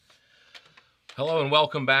Hello and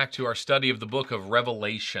welcome back to our study of the book of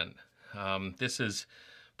Revelation. This is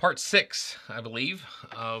part 6, I believe,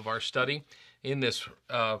 of our study in this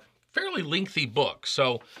fairly lengthy book.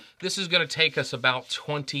 So this is going to take us about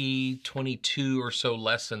 22 or so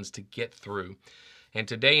lessons to get through. And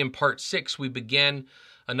today in part 6, we begin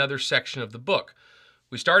another section of the book.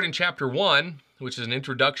 We start in chapter 1, which is an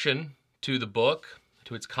introduction to the book,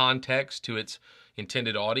 to its context, to its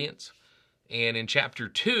intended audience. And in chapter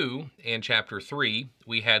 2 and chapter 3,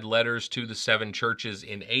 we had letters to the 7 churches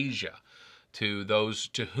in Asia, to those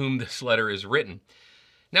to whom this letter is written.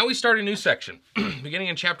 Now we start a new section. Beginning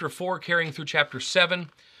in chapter 4, carrying through chapter 7,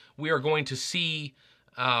 we are going to see,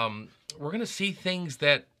 things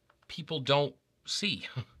that people don't see.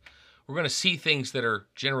 We're going to see things that are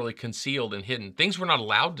generally concealed and hidden, things we're not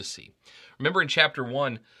allowed to see. Remember in chapter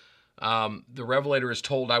 1, the Revelator is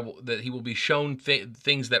told that he will be shown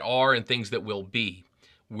things that are and things that will be.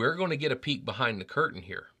 We're going to get a peek behind the curtain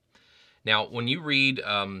here. Now, when you read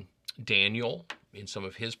Daniel in some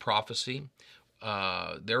of his prophecy,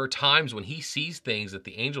 there are times when he sees things that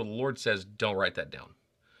the angel of the Lord says, don't write that down.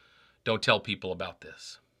 Don't tell people about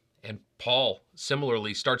this. And Paul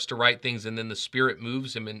similarly starts to write things, and then the Spirit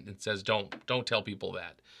moves him and says, don't tell people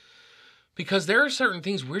that. Because there are certain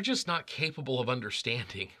things we're just not capable of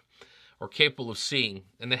understanding or capable of seeing,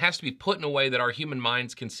 and it has to be put in a way that our human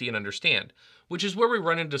minds can see and understand, which is where we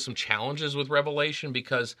run into some challenges with Revelation,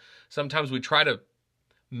 because sometimes we try to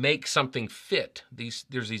make something fit.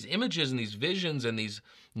 There's these images and these visions and these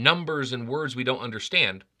numbers and words we don't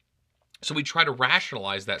understand, so we try to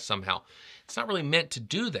rationalize that somehow. It's not really meant to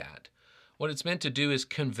do that. What it's meant to do is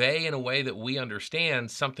convey in a way that we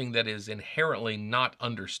understand something that is inherently not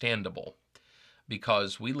understandable,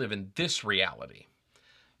 because we live in this reality,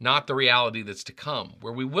 not the reality that's to come,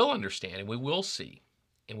 where we will understand and we will see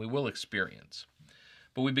and we will experience.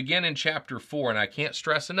 But we begin in chapter 4, and I can't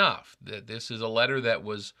stress enough that this is a letter that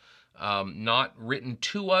was not written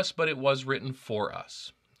to us, but it was written for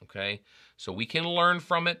us, okay? So we can learn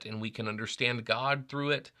from it and we can understand God through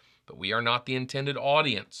it, but we are not the intended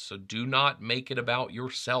audience, so do not make it about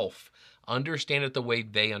yourself. Understand it the way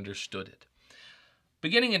they understood it.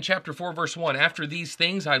 Beginning in chapter 4, verse 1, after these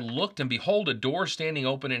things I looked, and behold, a door standing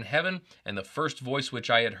open in heaven, and the first voice which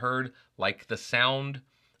I had heard, like the sound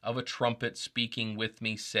of a trumpet speaking with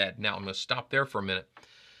me, said. Now, I'm going to stop there for a minute.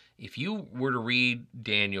 If you were to read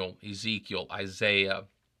Daniel, Ezekiel, Isaiah,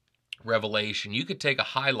 Revelation, you could take a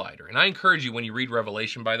highlighter. And I encourage you, when you read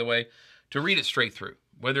Revelation, by the way, to read it straight through.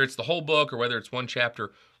 Whether it's the whole book or whether it's one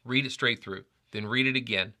chapter, read it straight through. Then read it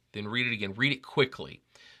again. Then read it again. Read it quickly.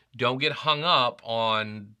 Don't get hung up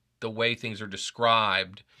on the way things are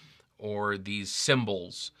described or these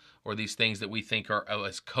symbols or these things that we think are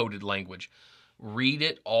as coded language. Read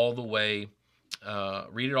it all the way.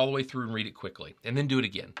 Read it all the way through and read it quickly, and then do it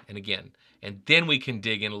again and again, and then we can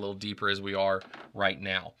dig in a little deeper as we are right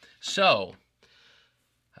now. So,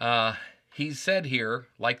 he said here,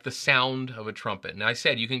 like the sound of a trumpet. And I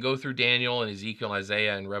said you can go through Daniel and Ezekiel and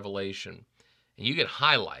Isaiah and Revelation, and you can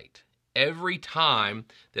highlight every time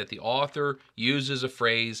that the author uses a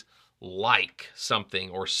phrase like something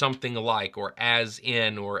or something like or as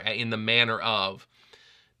in or in the manner of,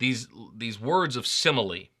 these words of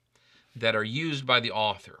simile that are used by the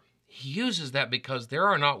author. He uses that because there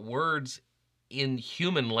are not words in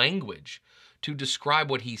human language to describe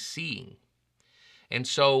what he's seeing. And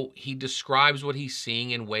so he describes what he's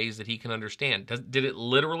seeing in ways that he can understand. Did it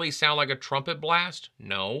literally sound like a trumpet blast?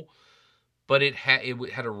 No. But it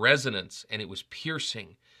had a resonance, and it was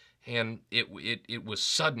piercing, and it was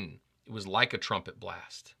sudden. It was like a trumpet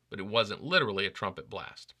blast, but it wasn't literally a trumpet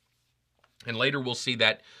blast. And later we'll see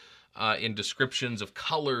that in descriptions of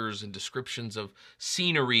colors and descriptions of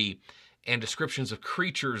scenery and descriptions of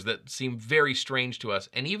creatures that seem very strange to us,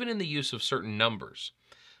 and even in the use of certain numbers.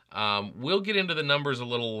 We'll get into the numbers a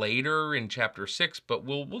little later in chapter 6, but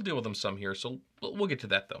we'll deal with them some here, so we'll get to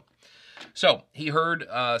that though. So he heard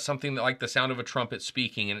something like the sound of a trumpet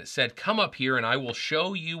speaking, and it said, "Come up here, and I will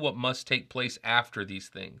show you what must take place after these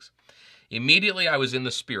things." Immediately I was in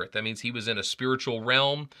the Spirit. That means he was in a spiritual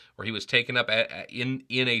realm, or he was taken up in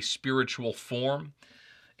a spiritual form.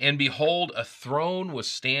 And behold, a throne was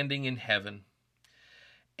standing in heaven,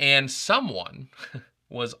 and someone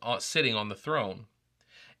was sitting on the throne.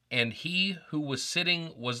 And he who was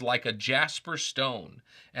sitting was like a jasper stone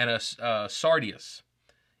and a sardius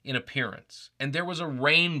in appearance. And there was a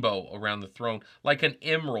rainbow around the throne, like an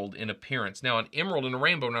emerald in appearance. Now, an emerald and a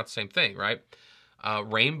rainbow are not the same thing, right?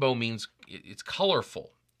 Rainbow means it's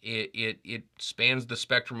colorful. It spans the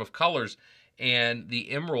spectrum of colors. And the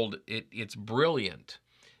emerald, it's brilliant.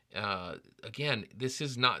 Again, this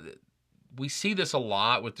is not... We see this a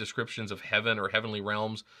lot with descriptions of heaven or heavenly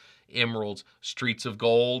realms, emeralds, streets of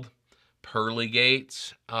gold, pearly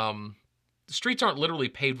gates. The streets aren't literally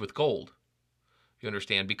paved with gold, you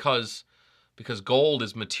understand, because gold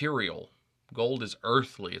is material. Gold is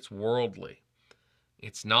earthly, it's worldly.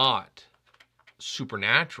 It's not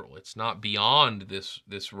supernatural. It's not beyond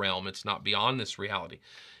this realm. It's not beyond this reality.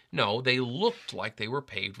 No, they looked like they were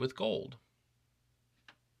paved with gold.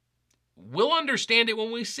 We'll understand it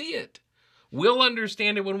when we see it. We'll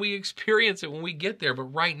understand it when we experience it, when we get there.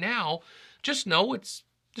 But right now, just know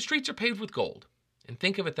the streets are paved with gold. And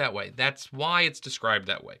think of it that way. That's why it's described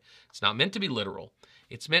that way. It's not meant to be literal.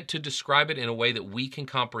 It's meant to describe it in a way that we can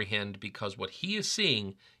comprehend, because what he is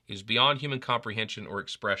seeing is beyond human comprehension or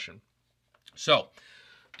expression. So,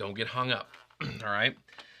 don't get hung up, all right?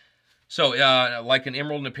 So, like an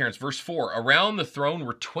emerald in appearance. Verse 4, around the throne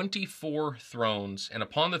were 24 thrones, and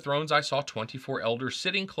upon the thrones I saw 24 elders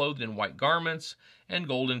sitting, clothed in white garments, and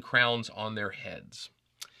golden crowns on their heads.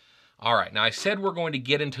 All right, now I said we're going to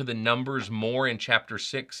get into the numbers more in chapter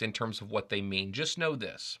 6 in terms of what they mean. Just know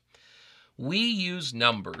this. We use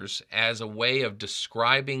numbers as a way of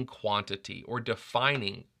describing quantity or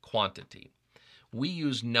defining quantity. We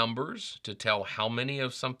use numbers to tell how many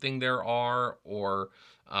of something there are, or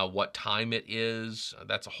what time it is.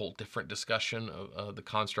 That's a whole different discussion of the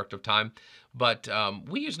construct of time. But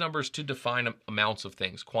we use numbers to define amounts of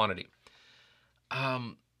things, quantity.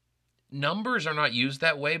 Numbers are not used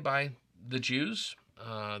that way by the Jews.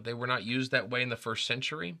 They were not used that way in the first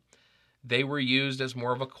century. They were used as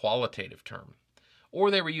more of a qualitative term.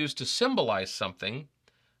 Or they were used to symbolize something.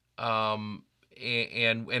 And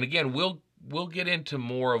again, we'll get into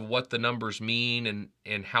more of what the numbers mean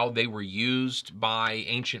and how they were used by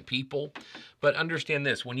ancient people. But understand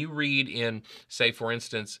this, when you read in, say, for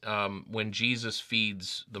instance, when Jesus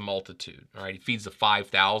feeds the multitude, all right, he feeds the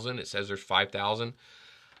 5,000, it says there's 5,000.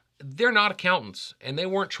 They're not accountants, and they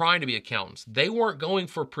weren't trying to be accountants. They weren't going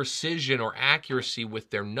for precision or accuracy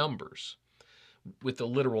with their numbers, with the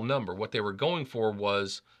literal number. What they were going for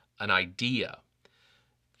was an idea.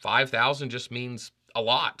 5,000 just means a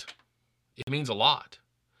lot. It means a lot.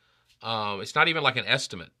 It's not even like an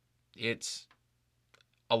estimate. It's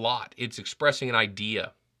a lot. It's expressing an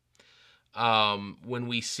idea. When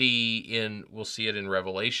we'll see it in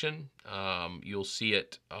Revelation. You'll see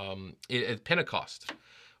it at Pentecost,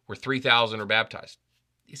 where 3,000 are baptized.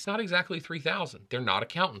 It's not exactly 3,000. They're not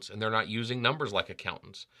accountants, and they're not using numbers like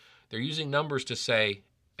accountants. They're using numbers to say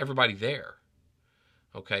everybody there.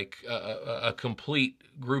 Okay, a complete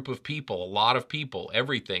group of people, a lot of people,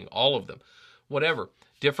 everything, all of them, whatever.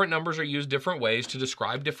 Different numbers are used different ways to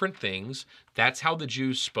describe different things. That's how the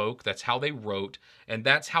Jews spoke. That's how they wrote. And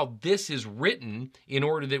that's how this is written in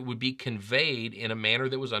order that it would be conveyed in a manner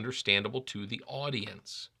that was understandable to the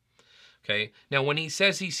audience. Okay, now when he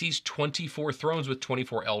says he sees 24 thrones with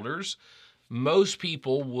 24 elders, most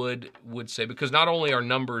people would say, because not only are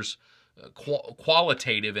numbers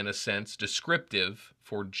qualitative in a sense, descriptive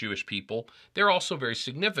for Jewish people, they're also very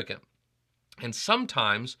significant. And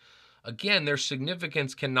sometimes, again, their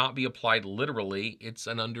significance cannot be applied literally. It's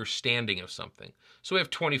an understanding of something. So we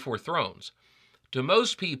have 24 thrones. To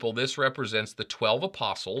most people, this represents the 12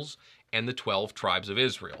 apostles and the 12 tribes of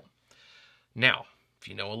Israel. Now, if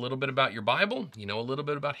you know a little bit about your Bible, you know a little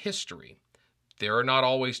bit about history. There are not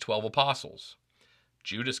always 12 apostles.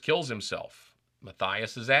 Judas kills himself.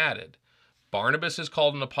 Matthias is added. Barnabas is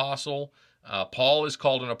called an apostle. Paul is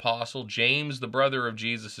called an apostle. James, the brother of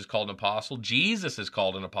Jesus, is called an apostle. Jesus is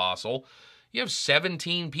called an apostle. You have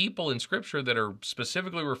 17 people in Scripture that are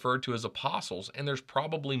specifically referred to as apostles, and there's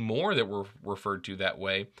probably more that were referred to that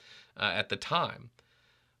way at the time.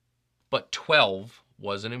 But 12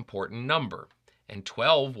 was an important number, and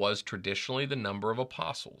 12 was traditionally the number of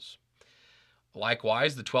apostles.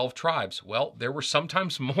 Likewise, the 12 tribes. Well, there were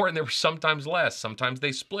sometimes more and there were sometimes less. Sometimes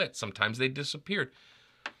they split. Sometimes they disappeared.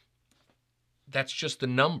 That's just the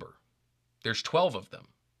number. There's 12 of them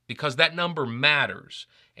because that number matters.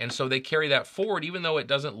 And so they carry that forward, even though it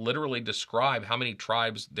doesn't literally describe how many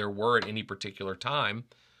tribes there were at any particular time.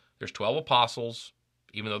 There's 12 apostles,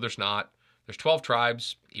 even though there's not. There's 12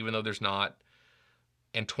 tribes, even though there's not.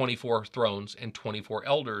 And 24 thrones and 24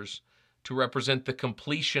 elders to represent the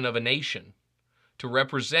completion of a nation, to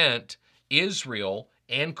represent Israel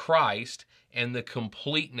and Christ and the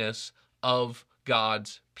completeness of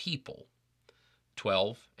God's people.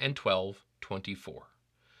 12 and 12, 24.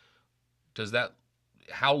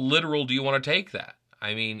 How literal do you want to take that?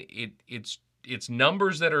 I mean, it's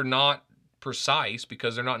numbers that are not precise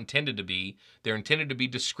because they're not intended to be. They're intended to be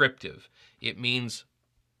descriptive. It means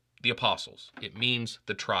the apostles. It means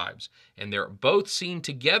the tribes. And they're both seen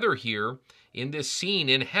together here in this scene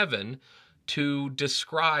in heaven to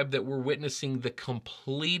describe that we're witnessing the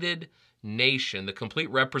completed nation, the complete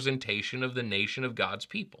representation of the nation of God's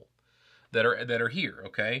people that are here,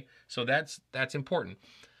 okay? So that's important.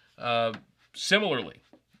 Similarly,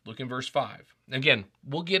 look in verse 5. Again,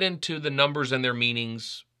 we'll get into the numbers and their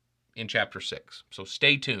meanings in chapter 6. So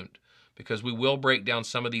stay tuned, because we will break down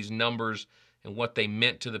some of these numbers and what they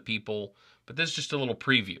meant to the people. But this is just a little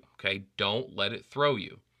preview, okay? Don't let it throw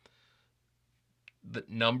you. The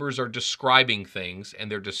numbers are describing things, and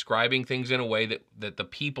they're describing things in a way that the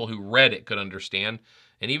people who read it could understand,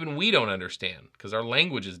 and even we don't understand because our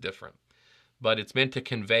language is different. But it's meant to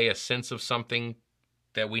convey a sense of something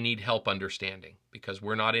that we need help understanding, because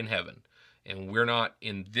we're not in heaven, and we're not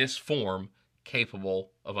in this form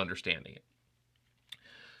capable of understanding it.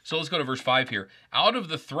 So let's go to verse 5 here. Out of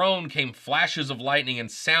the throne came flashes of lightning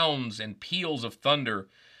and sounds and peals of thunder.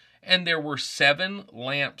 And there were 7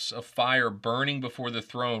 lamps of fire burning before the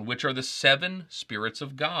throne, which are the 7 spirits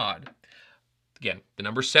of God. Again, the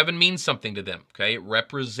number 7 means something to them, okay? It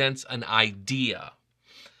represents an idea.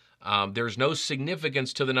 There's no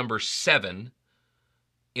significance to the number 7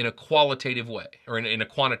 in a qualitative way, or in a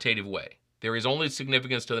quantitative way. There is only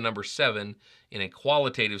significance to the number 7 in a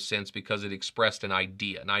qualitative sense because it expressed an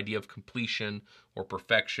idea of completion or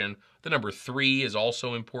perfection. The number 3 is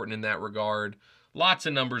also important in that regard. Lots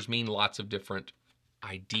of numbers mean lots of different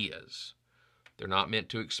ideas. They're not meant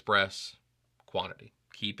to express quantity.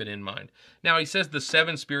 Keep it in mind. Now, he says the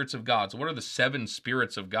 7 spirits of God. So what are the 7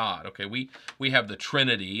 spirits of God? Okay, we have the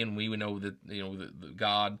Trinity, and we know that, the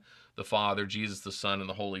God, the Father, Jesus the Son, and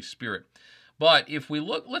the Holy Spirit. But if we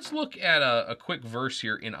look, let's look at a quick verse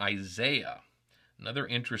here in Isaiah, another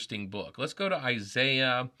interesting book. Let's go to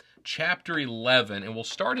Isaiah chapter 11, and we'll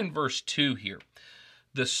start in verse 2 here.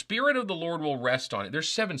 The Spirit of the Lord will rest on it. There's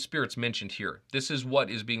 7 spirits mentioned here. This is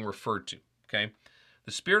what is being referred to, okay?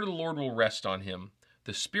 The Spirit of the Lord will rest on him.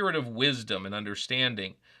 The Spirit of wisdom and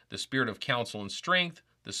understanding, the Spirit of counsel and strength,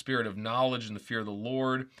 the Spirit of knowledge and the fear of the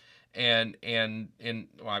Lord, and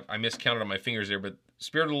well, I miscounted on my fingers there, but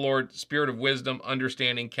Spirit of the Lord, Spirit of wisdom,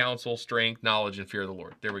 understanding, counsel, strength, knowledge, and fear of the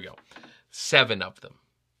Lord. There we go. 7 of them.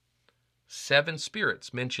 7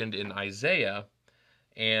 spirits mentioned in Isaiah.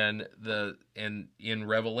 And in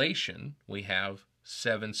Revelation, we have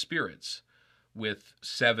 7 spirits with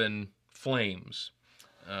 7 flames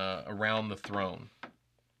around the throne.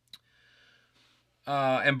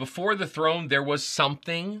 And before the throne, there was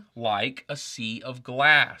something like a sea of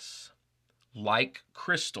glass, like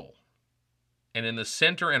crystal. And in the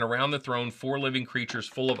center and around the throne, 4 living creatures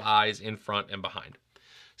full of eyes in front and behind.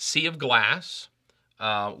 Sea of glass,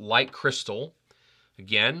 like crystal.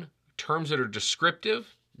 Again, terms that are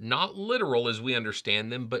descriptive, not literal as we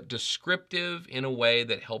understand them, but descriptive in a way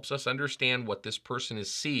that helps us understand what this person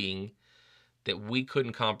is seeing that we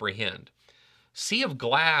couldn't comprehend. Sea of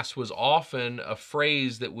glass was often a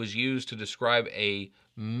phrase that was used to describe a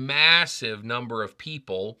massive number of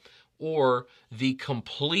people or the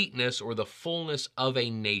completeness or the fullness of a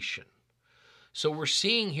nation. So we're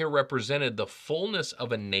seeing here represented the fullness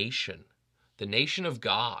of a nation, the nation of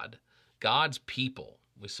God, God's people.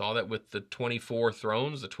 We saw that with the 24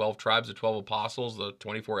 thrones, the 12 tribes, the 12 apostles, the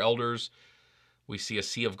 24 elders. We see a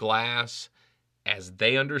sea of glass. As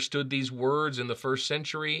they understood these words in the first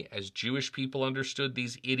century, as Jewish people understood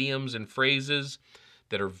these idioms and phrases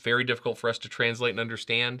that are very difficult for us to translate and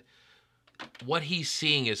understand, what he's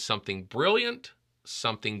seeing is something brilliant,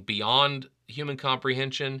 something beyond human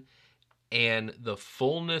comprehension, and the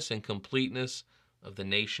fullness and completeness of the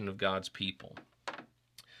nation of God's people.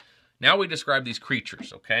 Now we describe these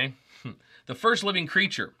creatures, okay? The first living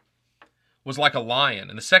creature was like a lion,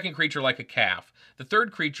 and the second creature like a calf. The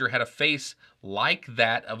third creature had a face like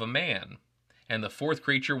that of a man, and the fourth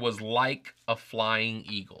creature was like a flying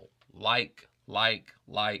eagle. Like.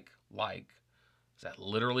 Is that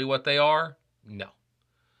literally what they are? No.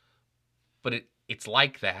 But it's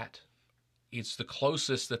like that. It's the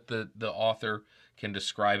closest that the author can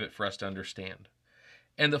describe it for us to understand.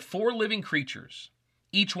 And the 4 living creatures,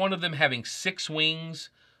 each one of them having 6 wings,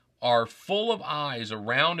 are full of eyes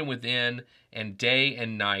around and within, and day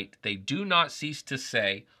and night they do not cease to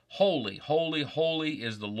say, Holy, holy, holy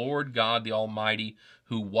is the Lord God the Almighty,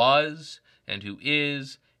 who was, and who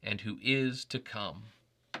is to come.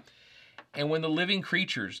 And when the living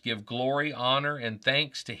creatures give glory, honor, and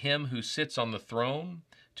thanks to him who sits on the throne,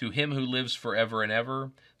 to him who lives forever and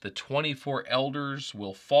ever, the 24 elders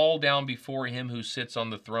will fall down before him who sits on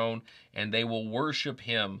the throne, and they will worship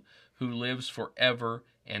him who lives forever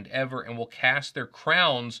and ever, and will cast their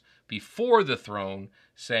crowns before the throne,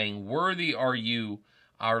 saying, Worthy are you,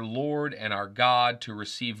 our Lord and our God, to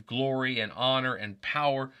receive glory and honor and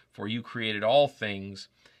power, for you created all things,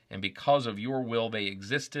 and because of your will they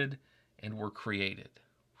existed and were created.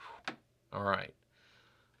 All right.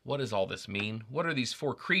 What does all this mean? What are these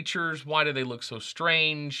four creatures? Why do they look so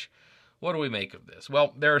strange? What do we make of this?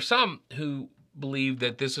 Well, there are some who believe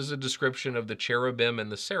that this is a description of the cherubim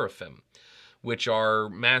and the seraphim, which are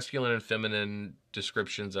masculine and feminine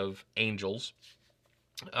descriptions of angels.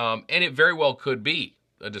 And it very well could be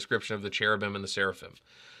a description of the cherubim and the seraphim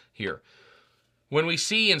here. When we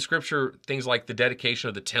see in Scripture things like the dedication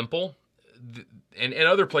of the temple, and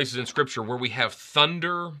other places in Scripture where we have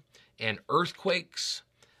thunder and earthquakes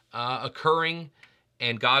occurring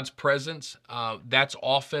and God's presence, that's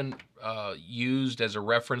often used as a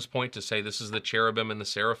reference point to say this is the cherubim and the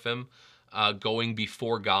seraphim going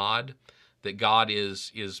before God, that God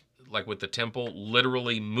is like with the temple,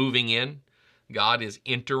 literally moving in. God is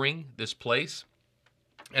entering this place,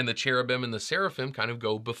 and the cherubim and the seraphim kind of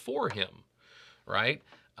go before him, right?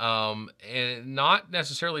 And not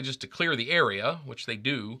necessarily just to clear the area, which they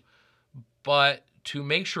do, but to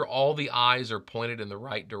make sure all the eyes are pointed in the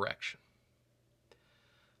right direction.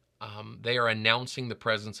 They are announcing the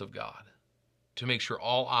presence of God to make sure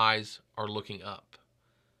all eyes are looking up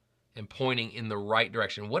and pointing in the right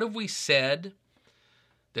direction. What have we said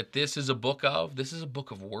that this is a book of? This is a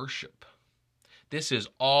book of worship. This is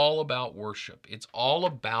all about worship. It's all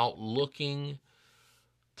about looking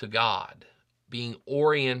to God, being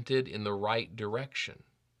oriented in the right direction.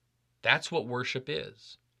 That's what worship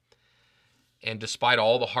is. And despite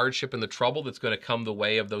all the hardship and the trouble that's going to come the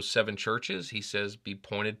way of those 7 churches, he says, be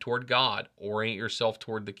pointed toward God. Orient yourself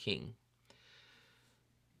toward the King.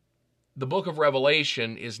 The book of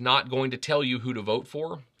Revelation is not going to tell you who to vote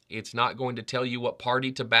for. It's not going to tell you what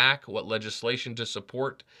party to back, what legislation to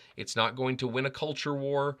support. It's not going to win a culture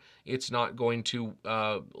war. It's not going to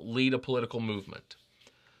lead a political movement.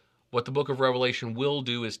 What the book of Revelation will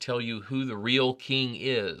do is tell you who the real King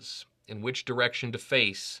is and which direction to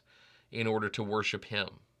face in order to worship him.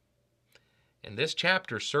 And this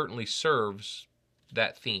chapter certainly serves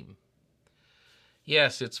that theme.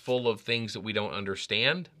 Yes, it's full of things that we don't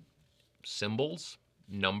understand, symbols,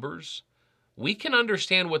 numbers. We can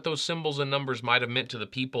understand what those symbols and numbers might have meant to the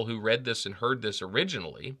people who read this and heard this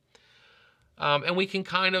originally. And we can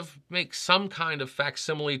kind of make some kind of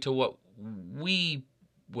facsimile to what we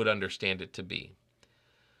would understand it to be.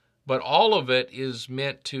 But all of it is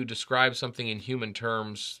meant to describe something in human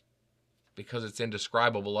terms because it's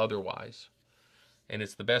indescribable otherwise. And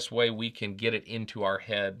it's the best way we can get it into our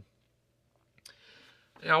head.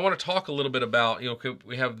 Now, I want to talk a little bit about,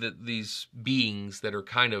 we have these beings that are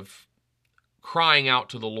kind of crying out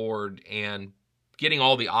to the Lord and getting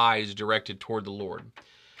all the eyes directed toward the Lord.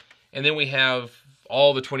 And then we have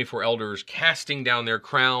all the 24 elders casting down their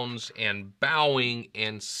crowns and bowing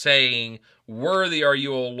and saying, Worthy are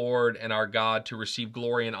you, O Lord and our God, to receive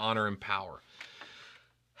glory and honor and power.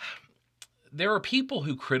 There are people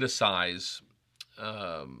who criticize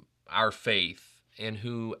our faith and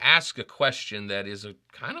who ask a question that is a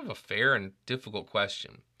kind of a fair and difficult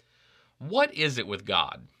question. What is it with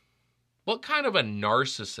God? What kind of a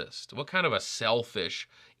narcissist, what kind of a selfish,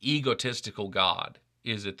 egotistical God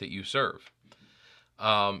is it that you serve?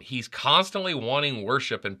 He's constantly wanting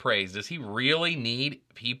worship and praise. Does he really need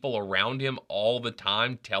people around him all the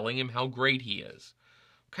time telling him how great he is?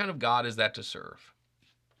 What kind of God is that to serve?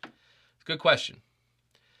 It's a good question.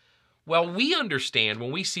 Well, we understand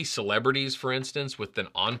when we see celebrities, for instance, with an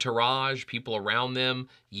entourage, people around them,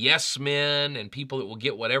 yes men, and people that will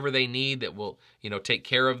get whatever they need, that will, take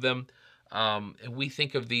care of them. And we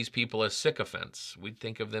think of these people as sycophants. We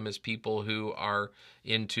think of them as people who are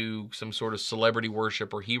into some sort of celebrity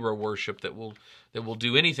worship or hero worship that will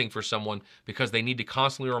do anything for someone because they need to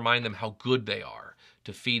constantly remind them how good they are,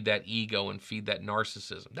 to feed that ego and feed that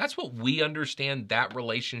narcissism. That's what we understand that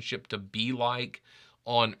relationship to be like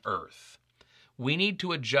on earth. We need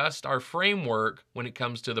to adjust our framework when it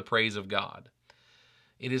comes to the praise of God.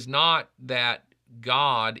 It is not that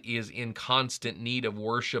God is in constant need of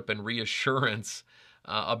worship and reassurance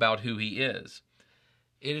about who he is.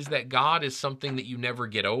 It is that God is something that you never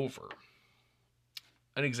get over.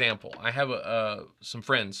 An example, I have some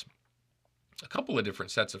friends, a couple of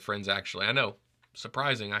different sets of friends actually. I know,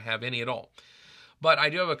 surprising I have any at all. But I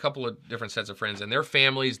do have a couple of different sets of friends, and their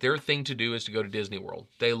families, their thing to do is to go to Disney World.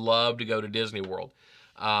 They love to go to Disney World.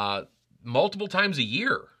 Multiple times a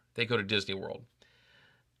year, they go to Disney World.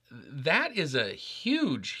 that is a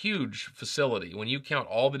huge, huge facility. When you count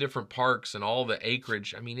all the different parks and all the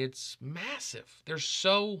acreage, I mean, it's massive. There's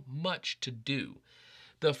so much to do.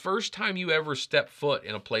 The first time you ever step foot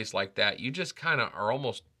in a place like that, you just kind of are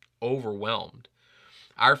almost overwhelmed.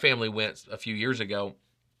 Our family went a few years ago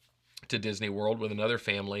to Disney World with another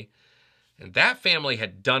family, and that family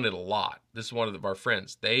had done it a lot. This is one of our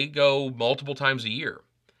friends. They go multiple times a year.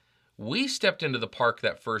 We stepped into the park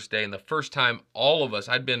that first day, and the first time all of us,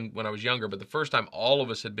 I'd been when I was younger, but the first time all of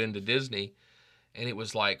us had been to Disney, and it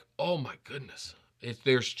was like, oh my goodness,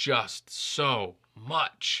 there's just so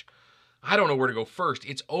much. I don't know where to go first.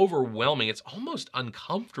 It's overwhelming. It's almost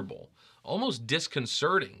uncomfortable, almost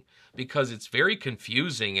disconcerting, because it's very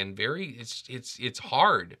confusing and it's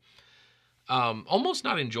hard. Almost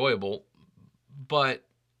not enjoyable, but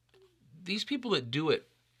these people that do it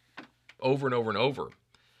over and over and over,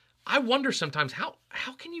 I wonder sometimes how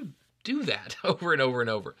can you do that over and over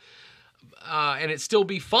and over, and it still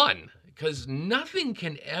be fun, because nothing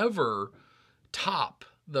can ever top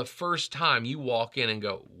the first time you walk in and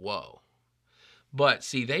go, whoa. But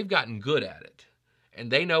see, they've gotten good at it,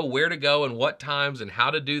 and they know where to go and what times and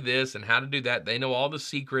how to do this and how to do that. They know all the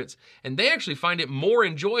secrets, and they actually find it more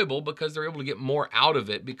enjoyable because they're able to get more out of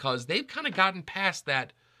it, because they've kind of gotten past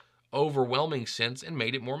that overwhelming sense and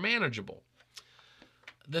made it more manageable.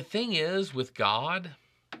 The thing is, with God,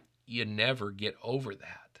 you never get over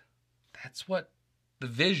that. That's what the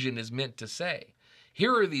vision is meant to say.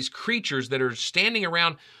 Here are these creatures that are standing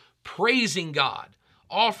around praising God,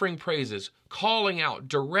 offering praises, calling out,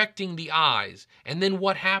 directing the eyes. And then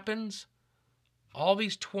what happens? All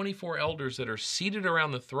these 24 elders that are seated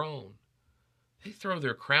around the throne, they throw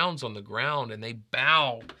their crowns on the ground and they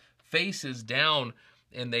bow faces down,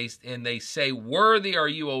 and they say, worthy are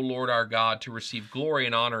you, O Lord our God, to receive glory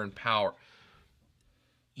and honor and power.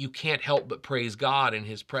 You can't help but praise God in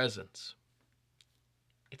his presence.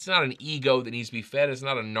 It's not an ego that needs to be fed. It's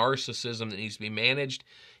not a narcissism that needs to be managed.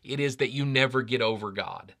 It is that you never get over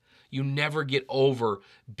God. You never get over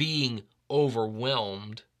being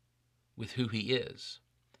overwhelmed with who he is.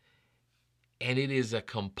 And it is a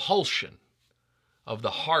compulsion of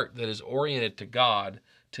the heart that is oriented to God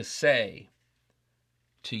to say,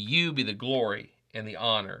 to you be the glory and the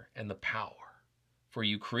honor and the power. For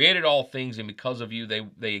you created all things, and because of you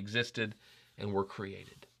they existed and were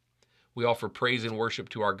created. We offer praise and worship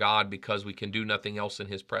to our God because we can do nothing else in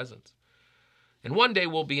his presence. And one day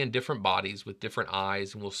we'll be in different bodies with different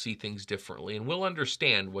eyes, and we'll see things differently, and we'll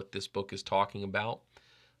understand what this book is talking about.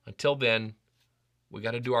 Until then, we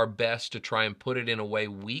got to do our best to try and put it in a way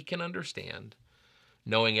we can understand,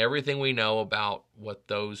 knowing everything we know about what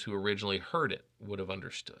those who originally heard it would have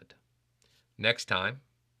understood. Next time,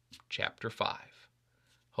 chapter 5.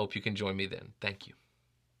 Hope you can join me then. Thank you.